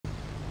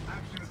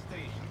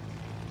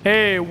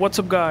Hey, what's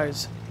up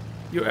guys?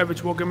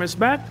 UrAvgWarGamer is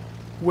back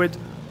with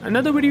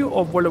another video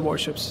of World of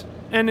Warships.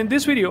 And in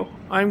this video,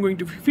 I'm going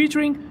to be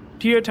featuring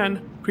Tier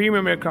 10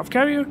 premium aircraft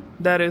carrier,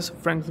 that is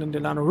Franklin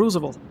Delano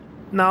Roosevelt.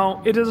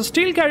 Now, it is a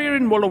steel carrier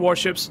in World of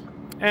Warships,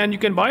 and you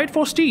can buy it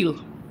for steel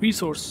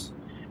resource.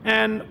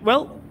 And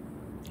well,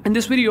 in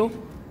this video,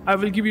 I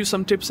will give you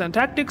some tips and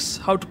tactics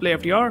how to play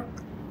FDR.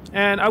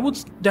 And I would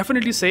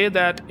definitely say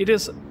that it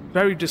is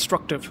very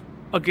destructive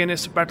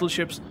against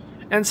battleships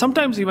and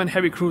sometimes even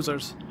heavy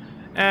cruisers.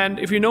 And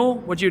if you know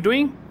what you're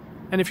doing,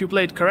 and if you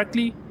play it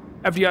correctly,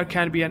 FDR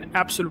can be an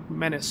absolute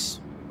menace.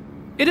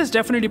 It is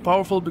definitely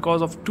powerful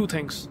because of two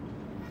things: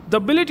 the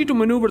ability to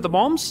maneuver the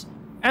bombs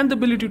and the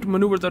ability to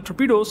maneuver the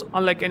torpedoes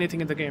unlike anything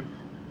in the game.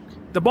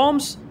 The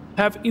bombs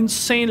have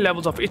insane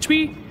levels of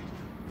HP.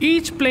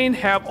 Each plane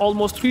have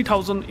almost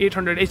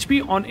 3800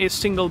 HP on a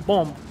single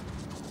bomb.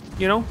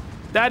 You know,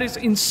 that is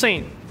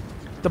insane.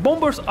 The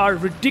bombers are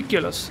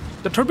ridiculous.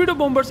 The torpedo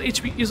bombers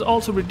HP is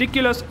also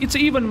ridiculous. It's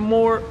even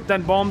more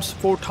than bombs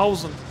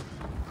 4000.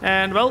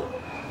 And well,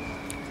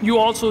 you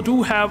also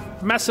do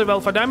have massive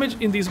alpha damage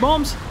in these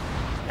bombs,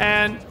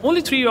 and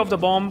only 3 of the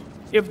bomb,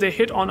 if they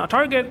hit on a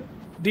target,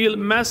 deal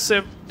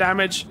massive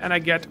damage and I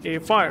get a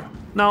fire.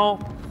 Now,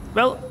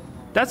 well,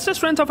 that's the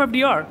strength of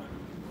FDR.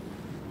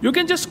 You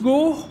can just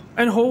go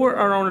and hover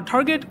around a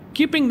target,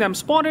 keeping them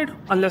spotted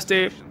unless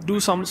they do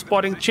some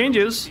spotting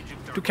changes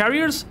to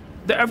carriers.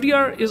 The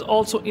FDR is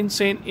also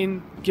insane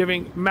in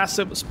giving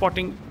massive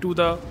spotting to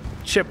the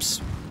ships,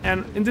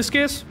 and in this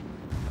case,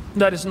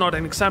 that is not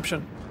an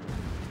exception.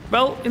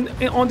 Well,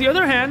 on the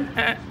other hand,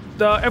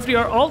 the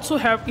FDR also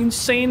have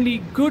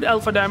insanely good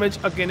alpha damage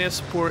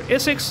against poor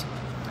A6.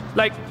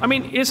 Like, I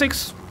mean,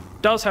 A6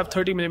 does have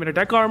 30mm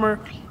deck armor,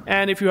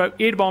 and if you have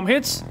 8 bomb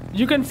hits,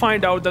 you can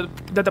find out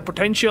that the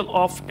potential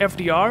of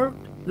FDR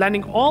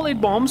landing all 8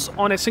 bombs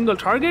on a single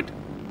target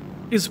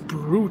is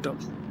brutal.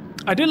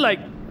 I did like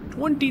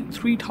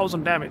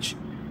 23,000 damage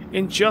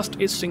in just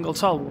a single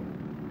salvo.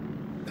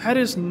 That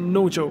is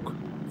no joke.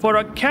 For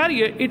a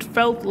carrier, it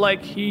felt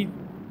like he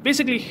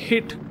basically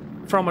hit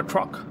from a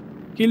truck.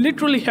 He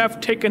literally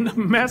have taken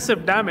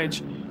massive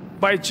damage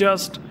by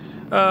just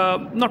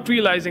not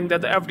realizing that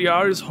the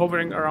FDR is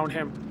hovering around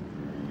him.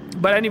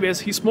 But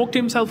anyways, he smoked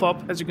himself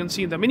up, as you can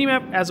see in the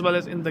minimap as well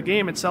as in the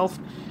game itself.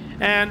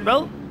 And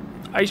well,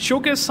 I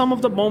showcased some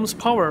of the bombs'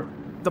 power.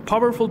 The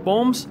powerful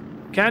bombs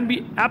can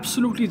be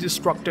absolutely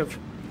destructive.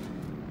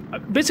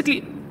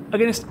 Basically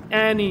against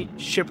any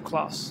ship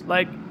class,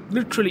 like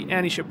literally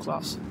any ship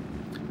class,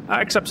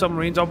 except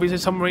submarines. Obviously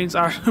submarines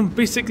are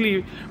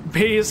basically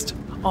based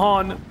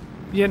on,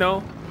 you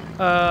know,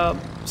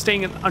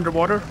 staying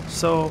underwater,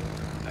 so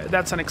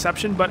that's an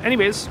exception. But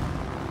anyways,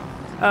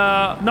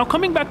 now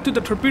coming back to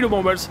the torpedo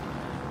bombers,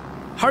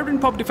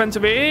 hardened pop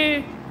defensive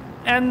AA,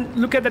 and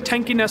look at the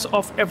tankiness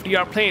of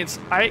FDR planes.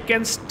 I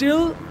can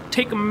still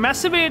take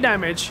massive AA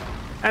damage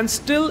and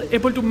still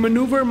able to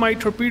maneuver my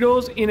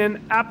torpedoes in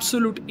an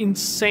absolute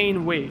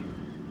insane way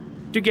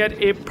to get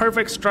a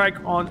perfect strike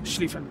on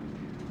Schlieffen.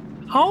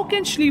 How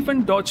can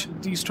Schlieffen dodge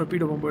these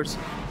torpedo bombers?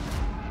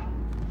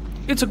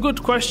 It's a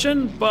good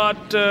question, but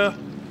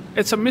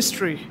it's a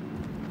mystery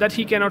that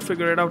he cannot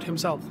figure it out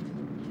himself.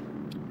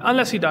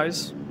 Unless he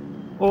dies,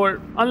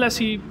 or unless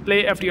he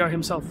play FDR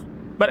himself.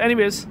 But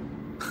anyways,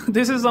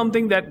 this is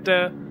something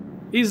that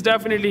he's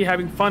definitely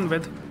having fun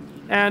with.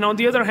 And on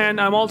the other hand,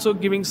 I'm also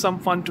giving some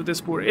fun to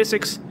this poor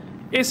A6.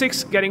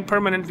 A6 getting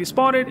permanently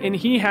spotted, and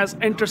he has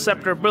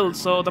interceptor build,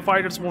 so the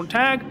fighters won't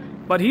tag,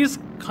 but he's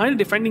kind of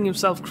defending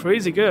himself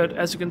crazy good.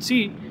 As you can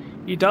see,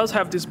 he does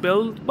have this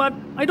build, but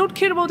I don't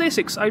care about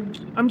A6.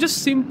 I'm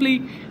just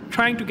simply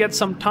trying to get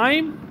some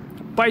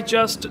time by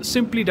just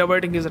simply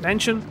diverting his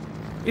attention.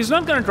 He's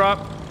not gonna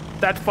drop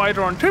that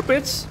fighter on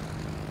Tirpitz,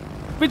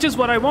 which is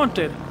what I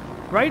wanted,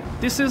 right?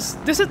 This is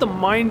the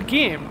mind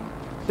game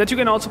that you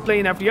can also play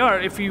in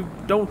FDR if you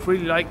don't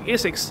really like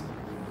A6.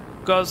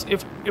 Because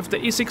if the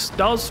A6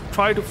 does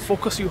try to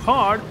focus you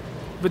hard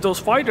with those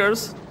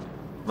fighters,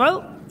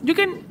 well, you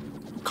can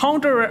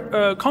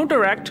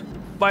counteract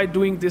by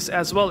doing this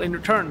as well in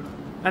return.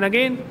 And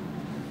again,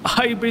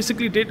 I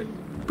basically did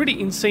pretty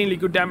insanely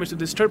good damage to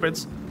this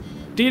Tirpitz,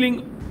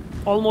 dealing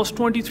almost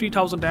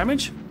 23,000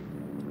 damage,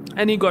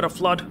 and he got a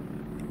flood,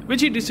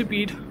 which he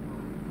dissipated,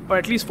 or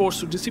at least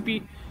forced to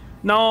dissipate.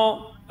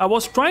 Now, I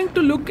was trying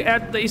to look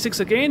at the A6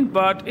 again,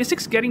 but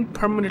A6 getting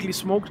permanently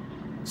smoked,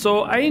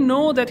 so I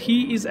know that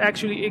he is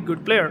actually a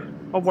good player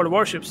of World of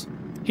Warships.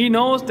 He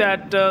knows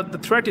that the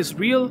threat is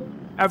real.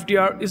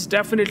 FDR is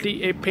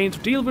definitely a pain to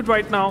deal with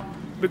right now,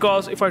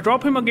 because if I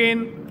drop him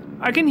again,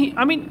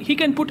 he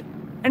can put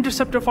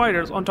interceptor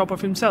fighters on top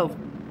of himself.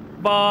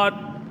 But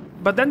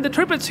then the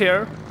Tirpitz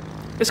here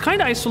is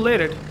kind of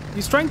isolated.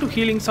 He's trying to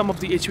healing some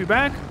of the HP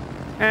back,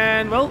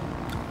 and well,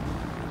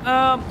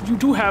 you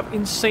do have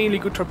insanely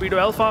good torpedo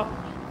alpha.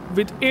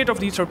 With 8 of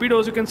these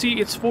torpedoes, you can see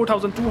it's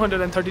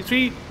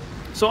 4,233.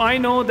 So I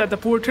know that the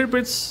poor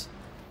Tirpitz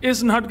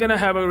is not gonna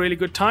have a really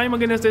good time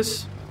against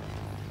this.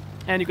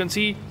 And you can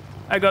see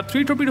I got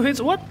 3 torpedo hits.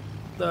 What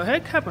the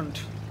heck happened?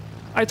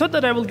 I thought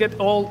that I will get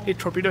all 8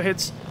 torpedo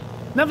hits.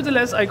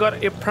 Nevertheless, I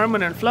got a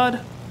permanent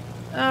flood.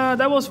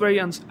 That was very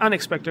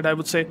unexpected, I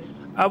would say.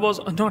 I was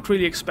not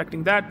really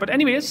expecting that. But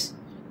anyways,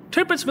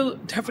 Tirpitz will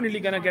definitely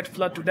gonna get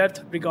flood to death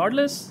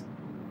regardless.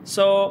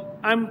 So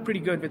I'm pretty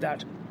good with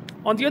that.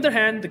 On the other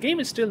hand, the game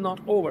is still not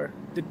over.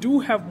 They do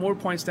have more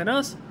points than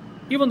us,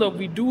 even though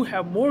we do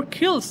have more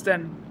kills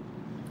than...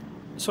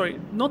 Sorry,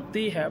 not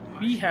they have.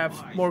 We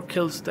have more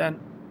kills than,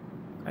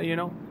 you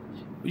know,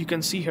 you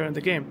can see here in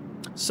the game.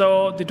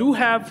 So they do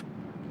have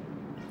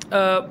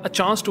a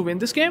chance to win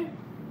this game.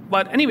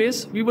 But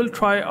anyways, we will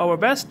try our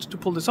best to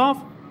pull this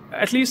off.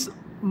 At least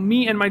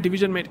me and my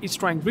division mate is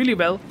trying really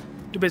well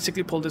to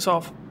basically pull this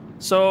off.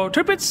 So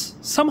Tirpitz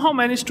somehow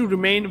managed to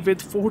remain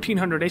with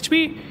 1400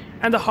 HP,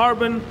 and the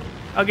Harbin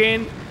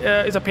again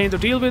is a pain to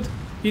deal with.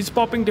 He's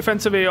popping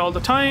defensive A all the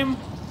time,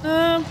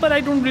 but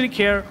I don't really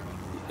care.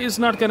 He's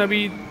not gonna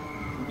be,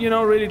 you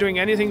know, really doing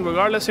anything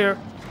regardless here.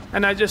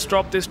 And I just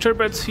dropped this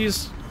Tirpitz.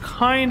 He's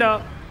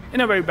kinda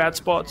in a very bad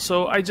spot,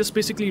 so I just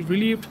basically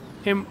relieved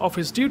him of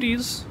his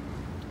duties,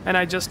 and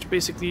I just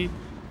basically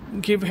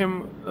give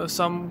him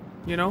some,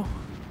 you know,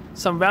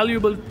 some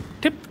valuable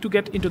tip to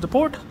get into the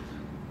port.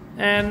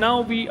 And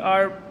now we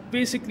are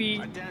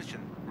basically,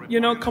 you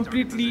know,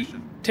 completely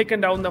taken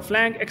down the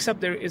flank,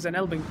 except there is an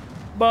Elbing.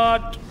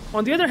 But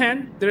on the other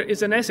hand, there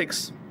is an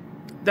Essex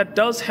that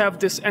does have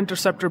this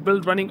interceptor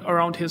build running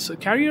around his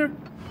carrier,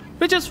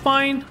 which is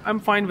fine. I'm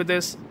fine with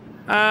this.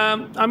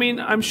 I mean,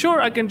 I'm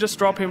sure I can just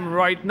drop him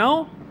right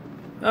now,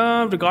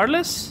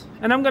 regardless,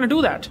 and I'm gonna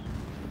do that.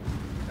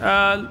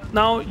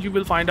 Now you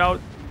will find out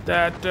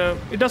that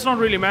it does not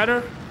really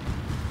matter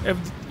if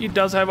it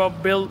does have a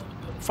build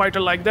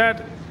fighter like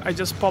that. I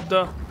just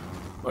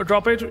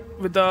drop it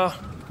with the,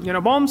 you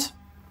know, bombs,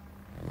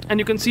 and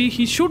you can see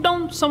he shoot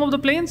down some of the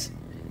planes,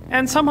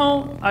 and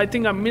somehow I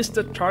think I missed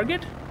the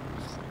target.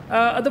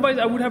 Otherwise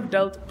I would have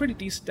dealt pretty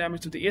decent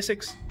damage to the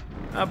A6,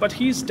 but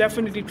he's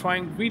definitely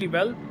trying really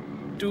well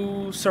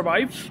to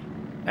survive,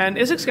 and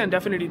A6 can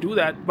definitely do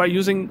that by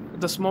using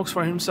the smokes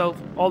for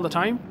himself all the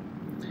time.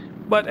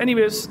 But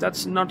anyways,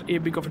 that's not a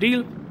big of a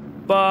deal.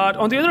 But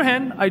on the other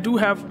hand, I do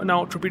have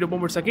now torpedo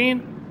bombers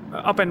again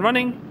up and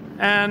running,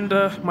 and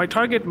my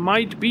target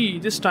might be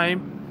this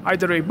time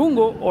either a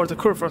Bungo or the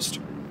Kurfürst.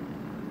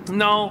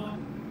 Now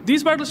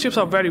these battleships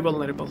are very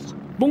vulnerable.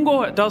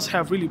 Bungo does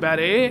have really bad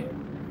AA,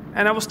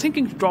 and I was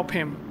thinking to drop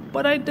him,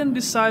 but I then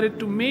decided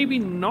to maybe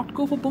not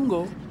go for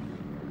Bungo,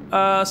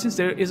 since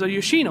there is a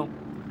Yoshino,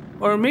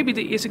 or maybe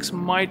the A6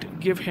 might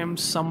give him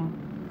some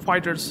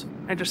fighters,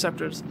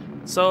 interceptors.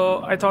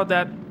 So I thought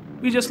that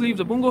we just leave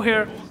the Bungo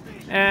here,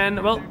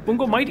 and well,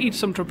 Bungo might eat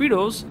some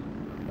torpedoes.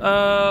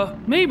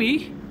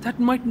 Maybe that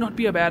might not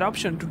be a bad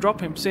option to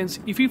drop him, since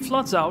if he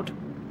floods out,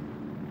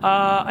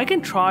 I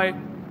can try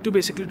to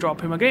basically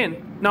drop him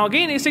again. Now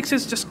again, A6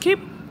 is just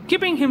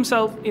keeping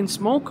himself in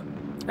smoke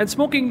and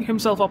smoking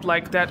himself up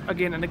like that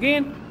again and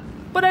again,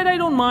 but I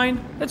don't mind.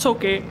 It's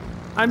okay.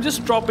 I'm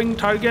just dropping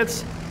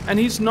targets, and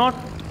he's not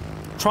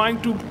trying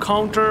to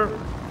counter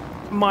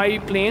my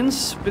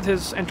planes with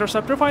his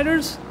interceptor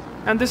fighters,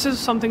 and this is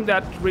something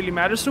that really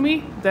matters to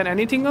me than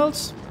anything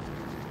else.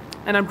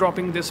 And I'm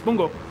dropping this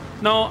Bungo.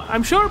 Now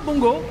I'm sure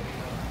Bungo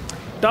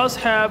does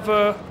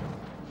have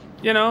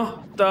you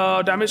know,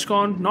 the damage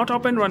con not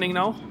up and running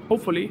now.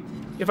 Hopefully,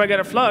 if I get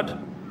a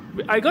flood,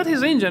 I got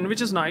his engine,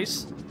 which is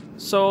nice.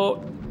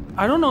 So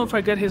I don't know if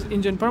I get his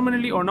engine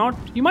permanently or not.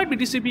 He might be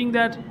DCPing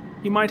that.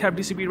 He might have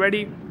DCP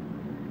ready,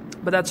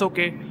 but that's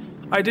okay.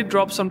 I did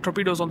drop some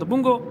torpedoes on the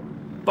Bungo,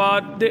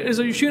 but there is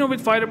a Yoshino with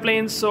fighter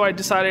planes, so I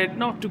decided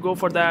not to go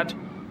for that.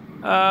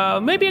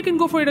 Maybe I can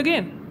go for it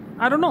again.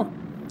 I don't know,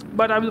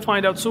 but I will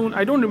find out soon.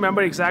 I don't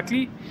remember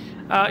exactly,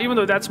 even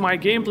though that's my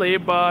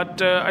gameplay,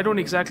 but I don't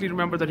exactly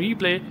remember the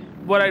replay,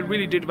 what I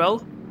really did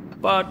well.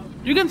 But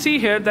you can see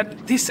here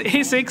that this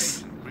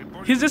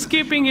A6, he's just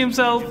keeping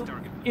himself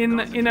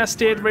in a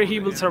state where he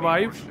will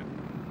survive,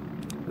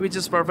 which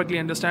is perfectly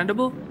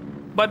understandable.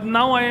 But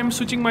now I am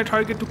switching my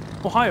target to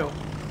Ohio,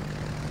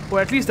 or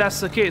at least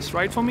that's the case,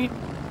 right, for me.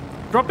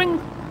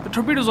 Dropping the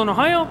torpedoes on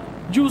Ohio,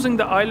 using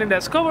the island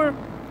as cover.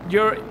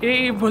 Your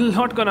AA will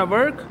not gonna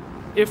work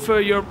if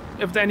the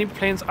enemy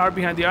planes are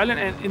behind the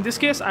island, and in this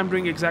case I'm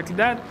doing exactly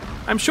that.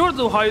 I'm sure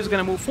the Ohio is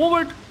gonna move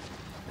forward,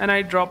 and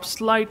I drop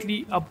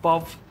slightly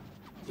above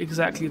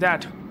exactly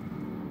that.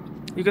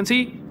 You can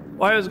see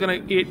Ohio is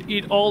gonna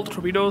eat all the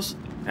torpedoes,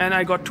 and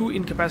I got 2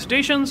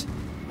 incapacitations.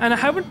 And I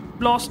haven't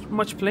lost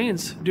much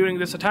planes during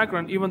this attack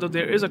run, even though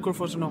there is a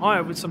Kurfürst in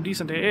Ohio with some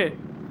decent AA,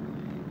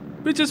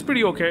 which is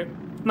pretty okay.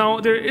 Now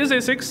there is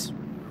A6,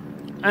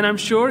 and I'm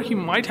sure he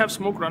might have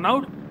smoke run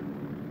out,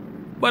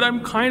 but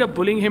I'm kind of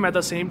bullying him at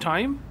the same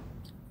time,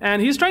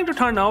 and he's trying to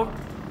turn out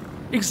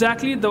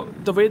exactly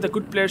the way the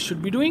good players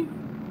should be doing.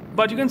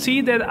 But you can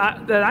see that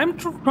I'm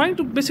trying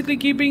to basically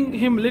keeping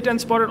him lit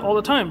and spotted all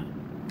the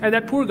time, and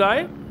that poor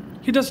guy,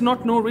 he does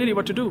not know really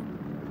what to do.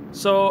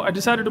 So I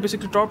decided to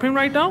basically drop him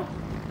right now,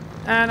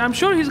 and I'm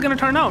sure he's gonna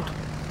turn out.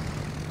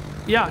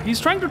 Yeah, he's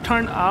trying to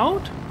turn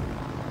out,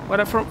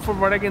 but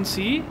from what I can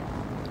see,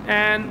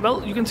 And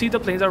well, you can see the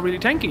planes are really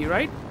tanky,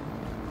 right?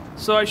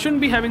 So I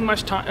shouldn't be having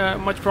much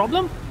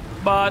problem,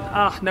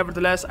 but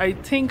nevertheless, I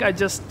think I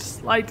just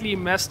slightly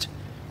messed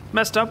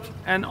up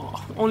and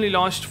only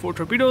launched 4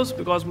 torpedoes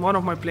because one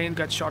of my planes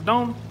got shot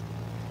down,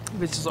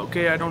 which is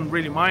okay. I don't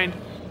really mind.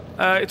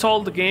 It's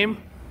all the game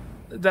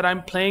that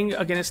I'm playing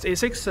against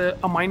A6,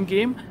 a mind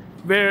game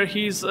where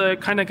he's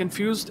kind of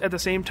confused at the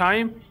same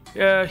time.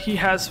 He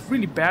has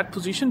really bad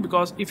position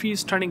because if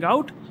he's turning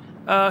out,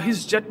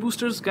 his jet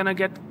boosters gonna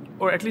get,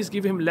 or at least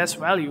give him less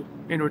value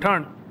in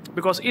return,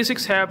 because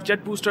A6 have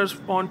jet boosters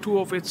on 2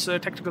 of its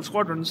tactical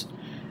squadrons,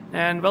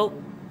 and well,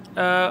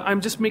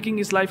 I'm just making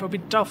his life a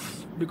bit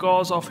tough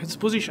because of his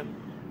position.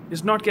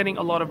 He's not getting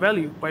a lot of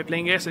value by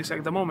playing A6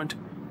 at the moment,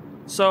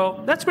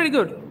 so that's pretty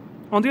good.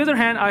 On the other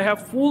hand, I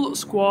have full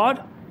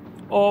squad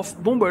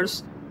of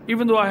bombers,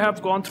 even though I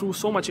have gone through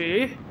so much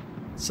AA,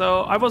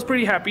 so I was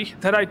pretty happy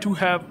that I do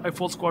have a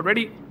full squad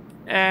ready,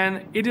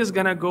 and it is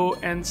gonna go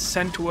and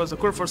send towards the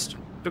Kurfürst,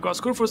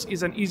 because Kurfürst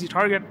is an easy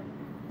target,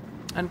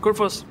 and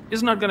Kurfürst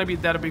is not gonna be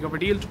that big of a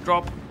deal to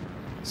drop.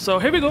 So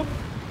here we go,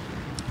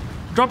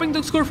 dropping the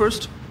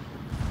Kurfürst,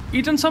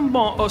 eaten some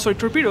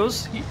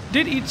torpedoes. He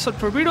did eat some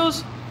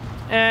torpedoes,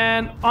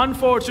 and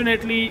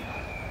unfortunately,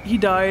 he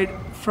died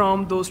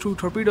from those 2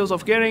 torpedoes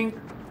of Goering.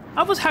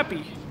 I was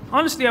happy.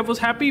 Honestly, I was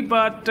happy,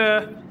 but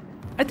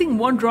I think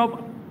 1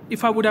 drop,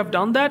 if I would have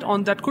done that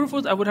on that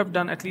Kurfürst, I would have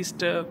done at least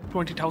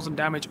 20,000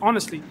 damage.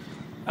 Honestly,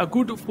 a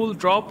good full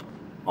drop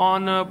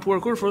on poor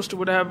Kurfürst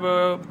would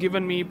have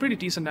given me pretty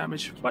decent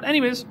damage. But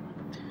anyways,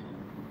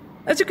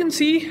 as you can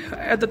see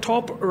at the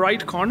top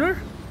right corner,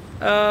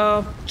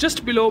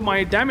 just below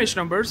my damage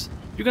numbers,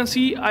 you can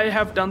see I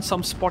have done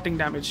some spotting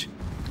damage.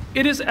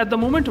 It is at the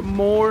moment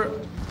more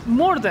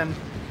than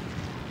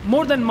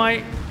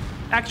my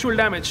actual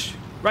damage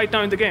right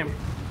now in the game.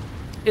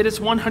 It is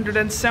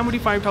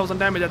 175,000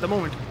 damage at the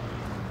moment.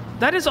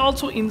 That is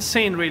also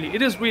insane, really.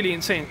 It is really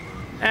insane.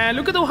 And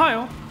look at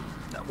Ohio.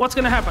 What's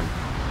gonna happen?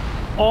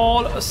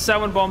 All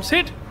 7 bombs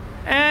hit,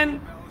 and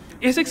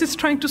A6 is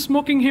trying to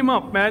smoking him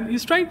up, man.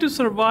 He's trying to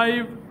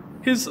survive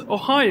his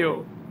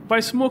Ohio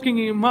by smoking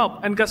him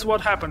up, and guess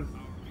what happened?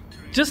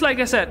 Just like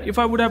I said, if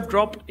I would have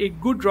dropped a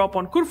good drop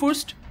on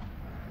Kurfürst,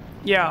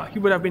 yeah, he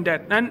would have been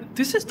dead. And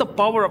this is the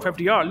power of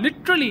FDR.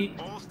 Literally,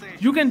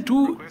 you can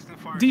do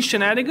these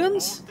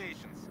shenanigans.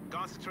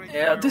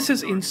 Yeah, this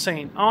is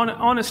insane.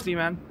 Honestly,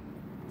 man,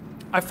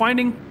 I'm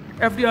finding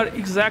FDR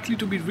exactly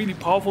to be really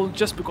powerful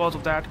just because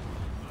of that.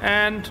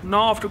 And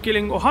now after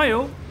killing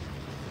Ohio,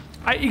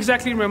 I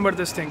exactly remember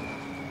this thing.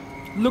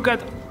 Look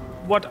at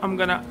what I'm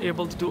gonna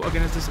able to do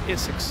against this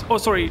A6. Oh,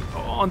 sorry,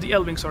 on the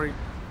L-wing, sorry.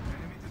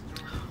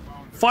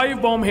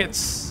 5 bomb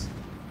hits.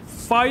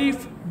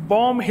 5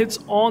 bomb hits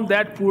on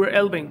that poor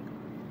L-wing.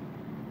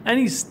 And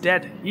he's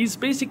dead. He's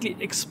basically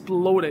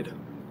exploded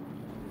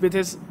with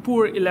his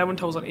poor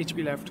 11,000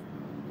 HP left.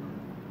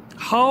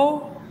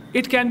 How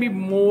it can be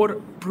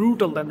more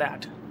brutal than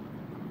that?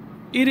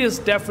 It is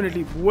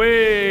definitely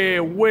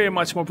way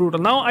much more brutal.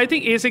 Now I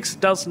think A6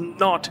 does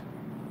not.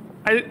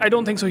 I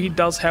don't think so. He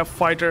does have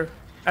fighter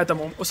at the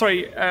moment. Oh,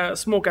 sorry,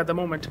 smoke at the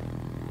moment.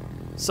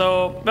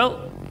 So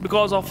well,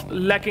 because of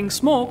lacking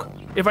smoke,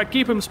 if I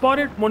keep him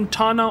spotted,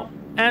 Montana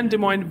and Des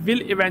Moines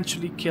will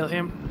eventually kill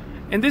him.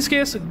 In this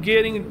case,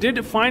 Goering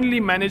did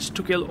finally manage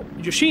to kill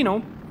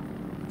Yoshino,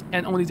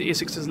 and only the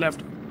A6 is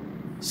left.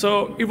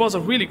 So it was a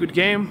really good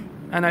game,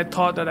 and I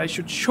thought that I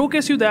should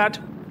showcase you that.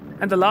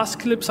 And the last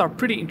clips are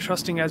pretty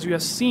interesting. As you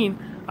have seen,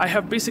 I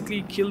have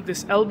basically killed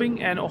this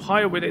L-wing and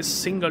Ohio with a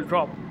single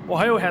drop.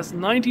 Ohio has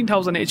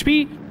 19,000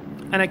 HP,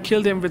 and I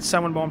killed him with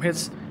 7 bomb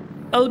hits.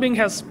 L-wing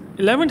has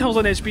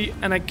 11,000 HP,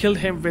 and I killed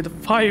him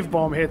with 5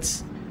 bomb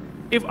hits.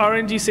 If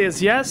RNG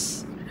says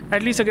yes,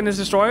 at least against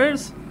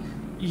destroyers,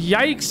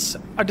 yikes,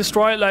 a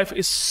destroyer life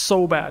is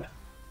so bad.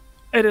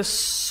 It is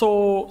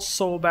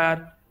so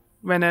bad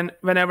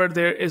whenever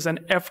there is an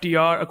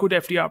FDR, a good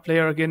FDR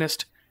player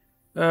against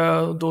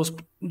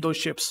those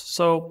ships.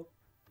 So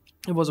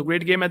it was a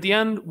great game at the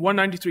end.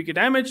 193k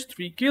damage,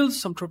 3 kills,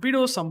 some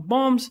torpedoes, some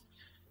bombs,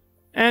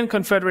 and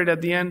Confederate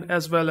at the end,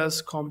 as well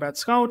as Combat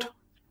Scout.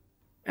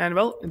 And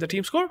well, in the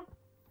team score,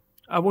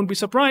 I won't be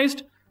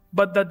surprised,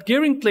 but that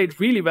Goering played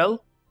really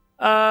well.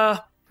 I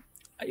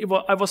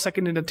was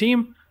second in the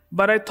team,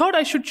 but I thought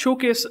I should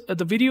showcase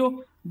the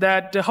video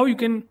that how you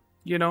can,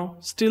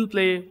 still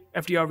play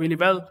FDR really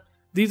well.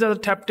 These are the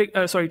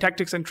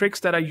tactics and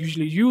tricks that I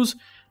usually use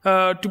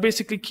to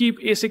basically keep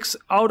A6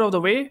 out of the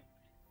way.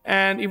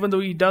 And even though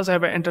he does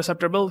have an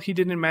interceptor build, he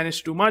didn't manage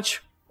to do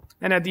much.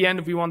 And at the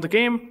end, we won the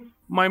game.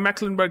 My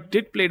Mecklenburg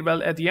did play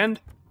well at the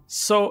end.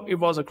 So it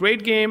was a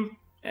great game.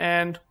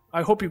 And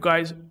I hope you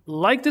guys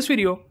like this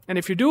video. And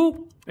if you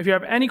do, if you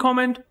have any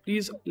comment,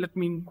 please let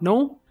me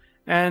know.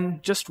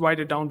 And just write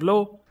it down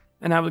below.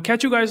 And I will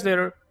catch you guys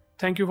later.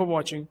 Thank you for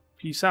watching.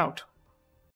 Peace out.